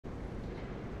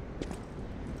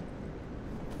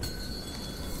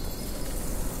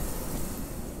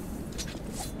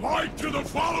Light to the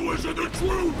followers of the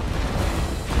truth!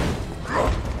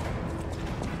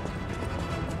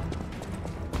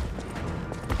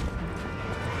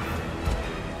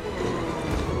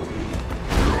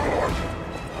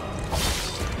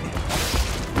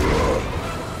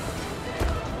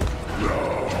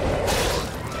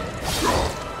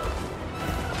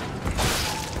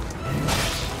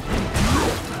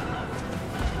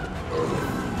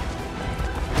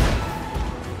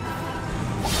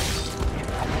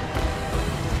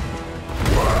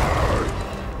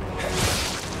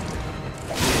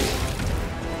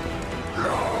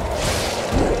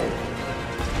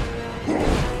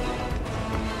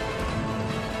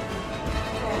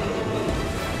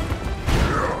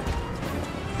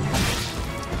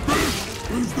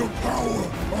 Is the power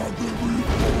of the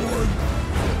reborn!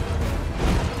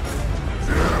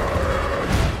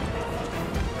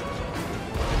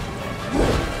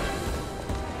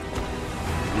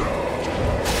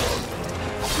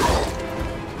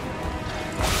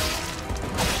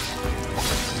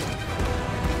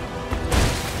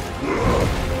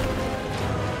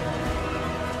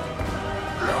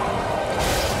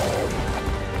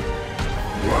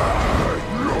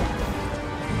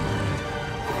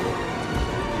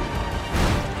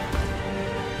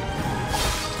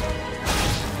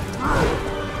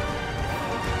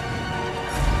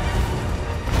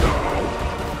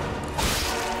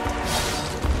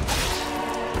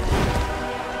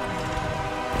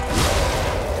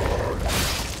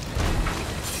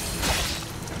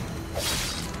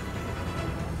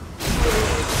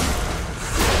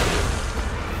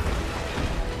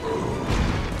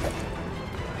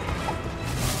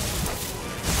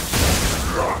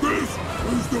 This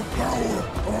is the power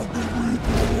of the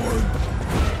reborn!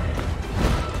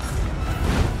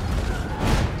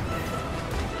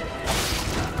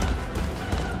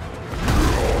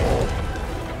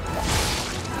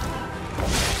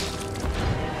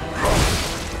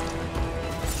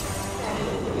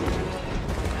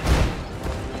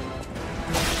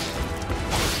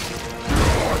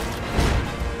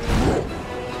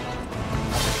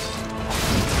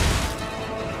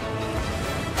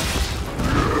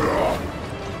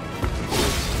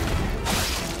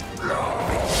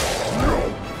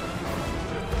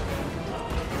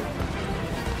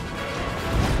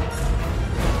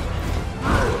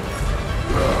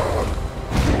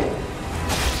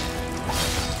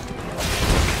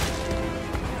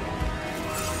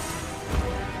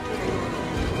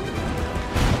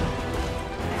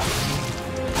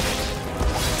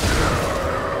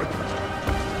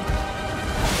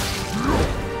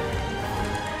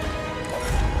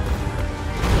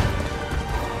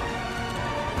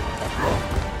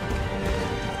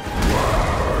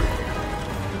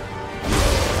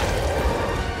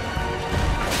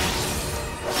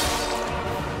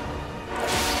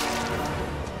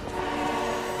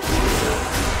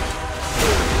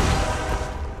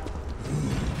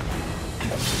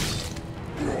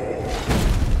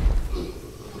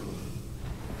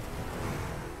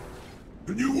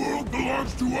 The new world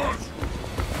belongs to us!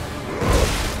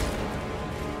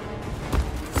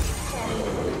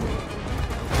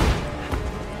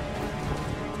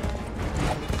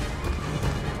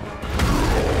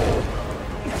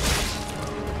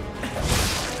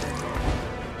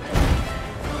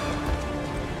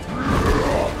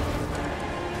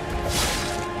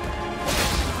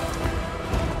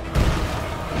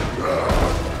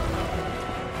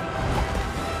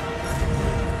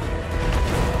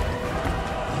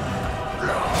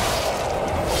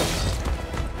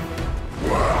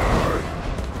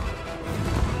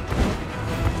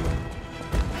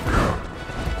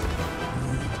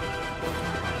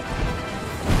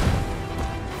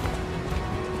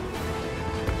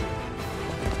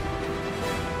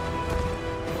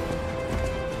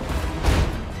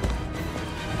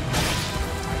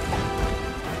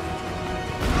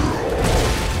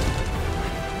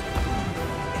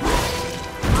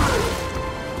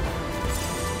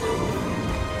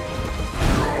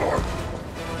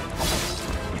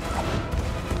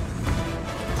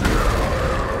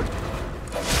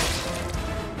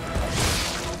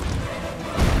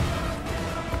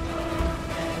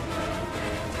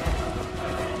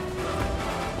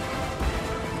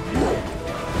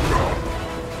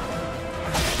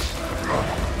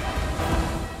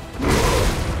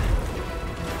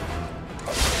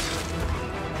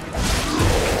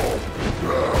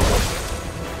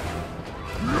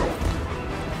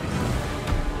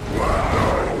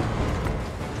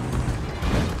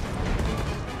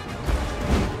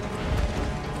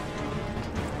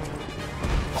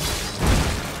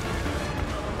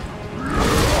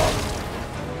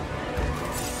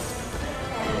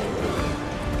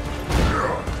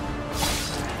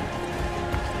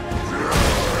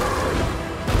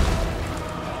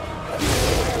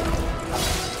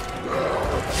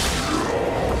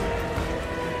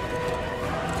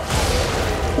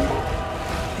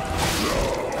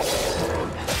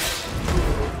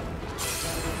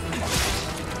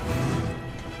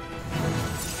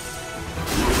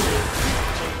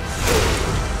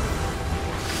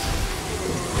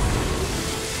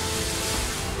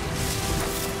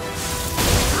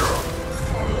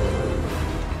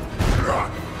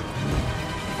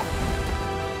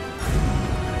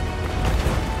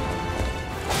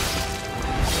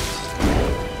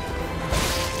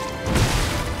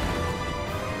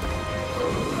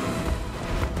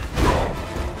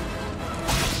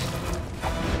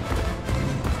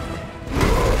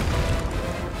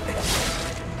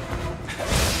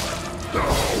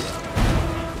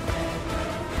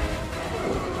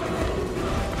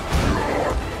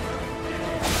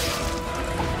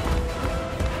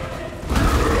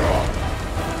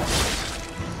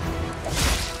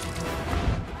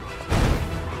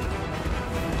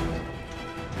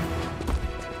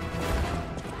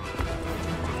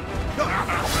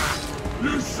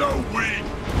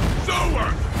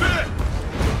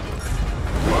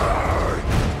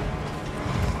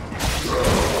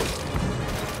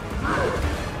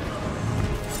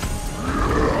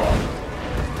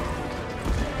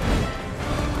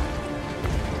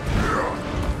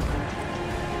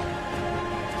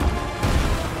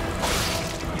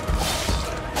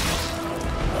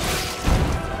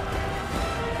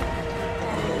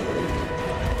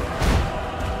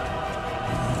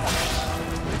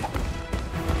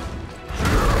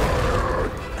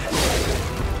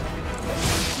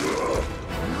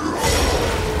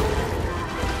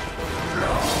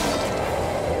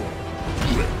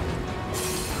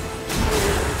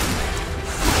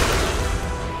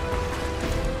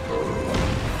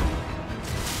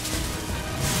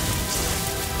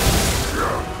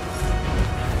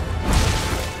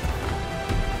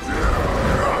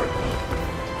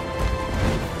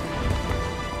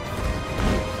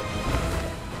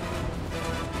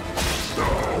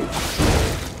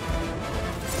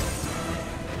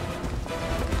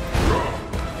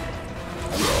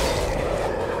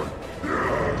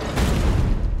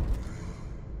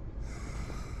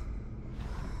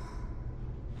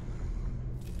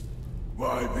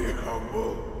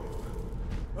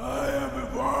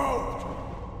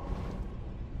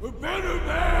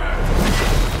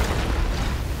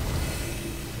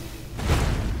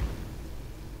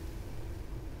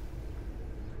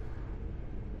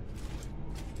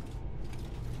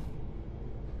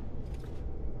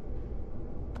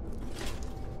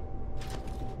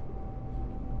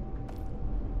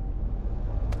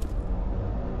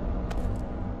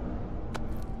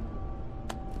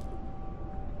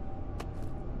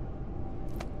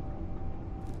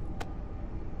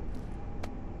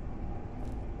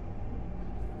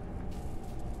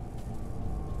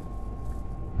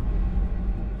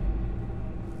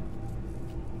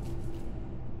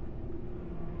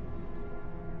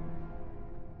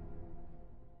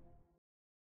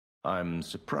 I'm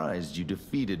surprised you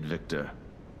defeated Victor.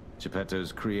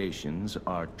 Geppetto's creations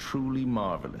are truly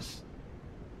marvelous.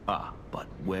 Ah, but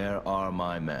where are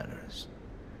my manners?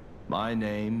 My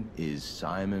name is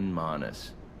Simon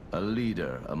Manus, a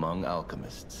leader among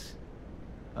alchemists.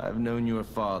 I've known your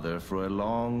father for a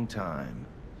long time.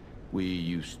 We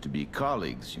used to be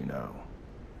colleagues, you know.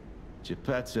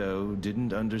 Geppetto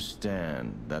didn't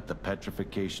understand that the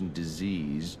petrification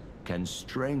disease can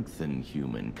strengthen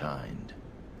humankind.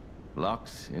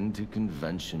 Locked into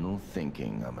conventional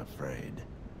thinking, I'm afraid.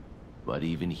 But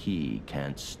even he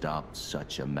can't stop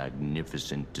such a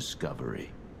magnificent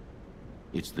discovery.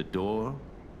 It's the door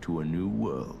to a new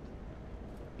world.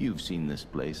 You've seen this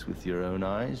place with your own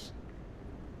eyes.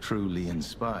 Truly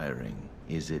inspiring,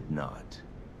 is it not?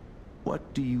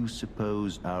 What do you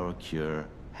suppose our cure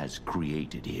has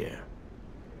created here?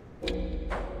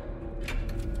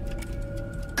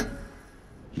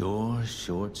 You're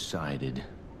short-sighted,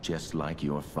 just like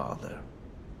your father.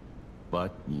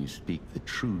 But you speak the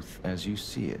truth as you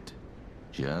see it,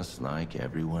 just like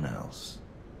everyone else.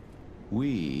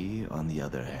 We, on the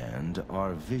other hand,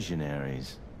 are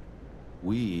visionaries.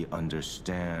 We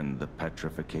understand the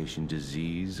petrification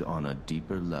disease on a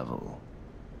deeper level.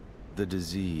 The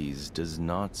disease does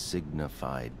not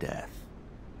signify death.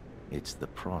 It's the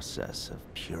process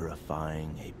of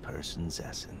purifying a person's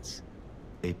essence.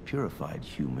 A purified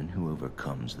human who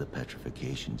overcomes the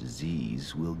petrification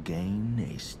disease will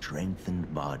gain a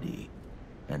strengthened body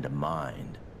and a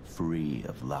mind free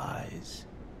of lies.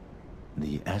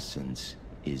 The essence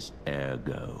is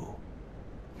ergo.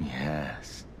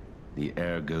 Yes, the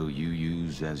ergo you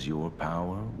use as your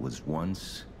power was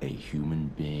once a human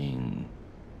being.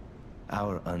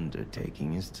 Our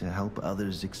undertaking is to help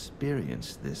others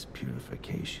experience this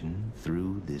purification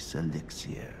through this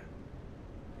elixir.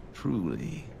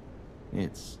 Truly,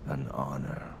 it's an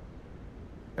honor.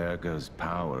 Ergo's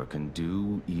power can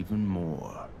do even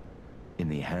more. In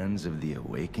the hands of the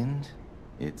awakened,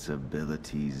 its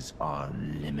abilities are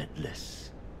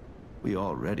limitless. We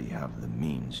already have the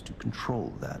means to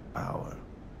control that power.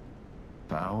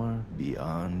 Power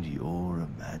beyond your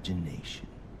imagination.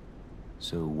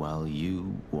 So while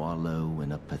you wallow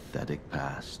in a pathetic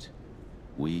past,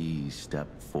 we step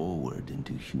forward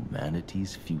into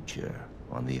humanity's future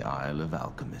on the Isle of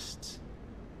Alchemists.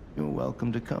 You're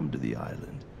welcome to come to the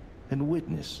island and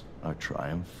witness our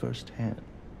triumph firsthand.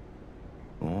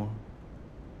 Or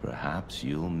perhaps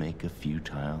you'll make a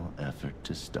futile effort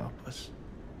to stop us.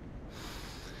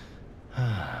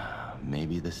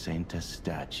 Maybe the Saintess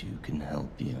statue can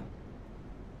help you.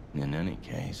 In any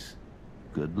case,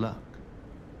 good luck.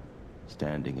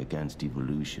 Standing against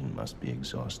evolution must be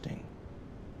exhausting,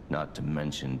 not to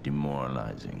mention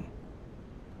demoralizing.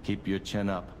 Keep your chin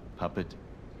up, puppet,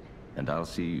 and I'll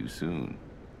see you soon.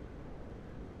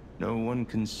 No one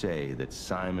can say that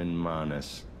Simon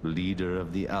Manus, leader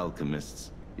of the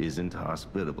alchemists, isn't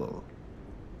hospitable.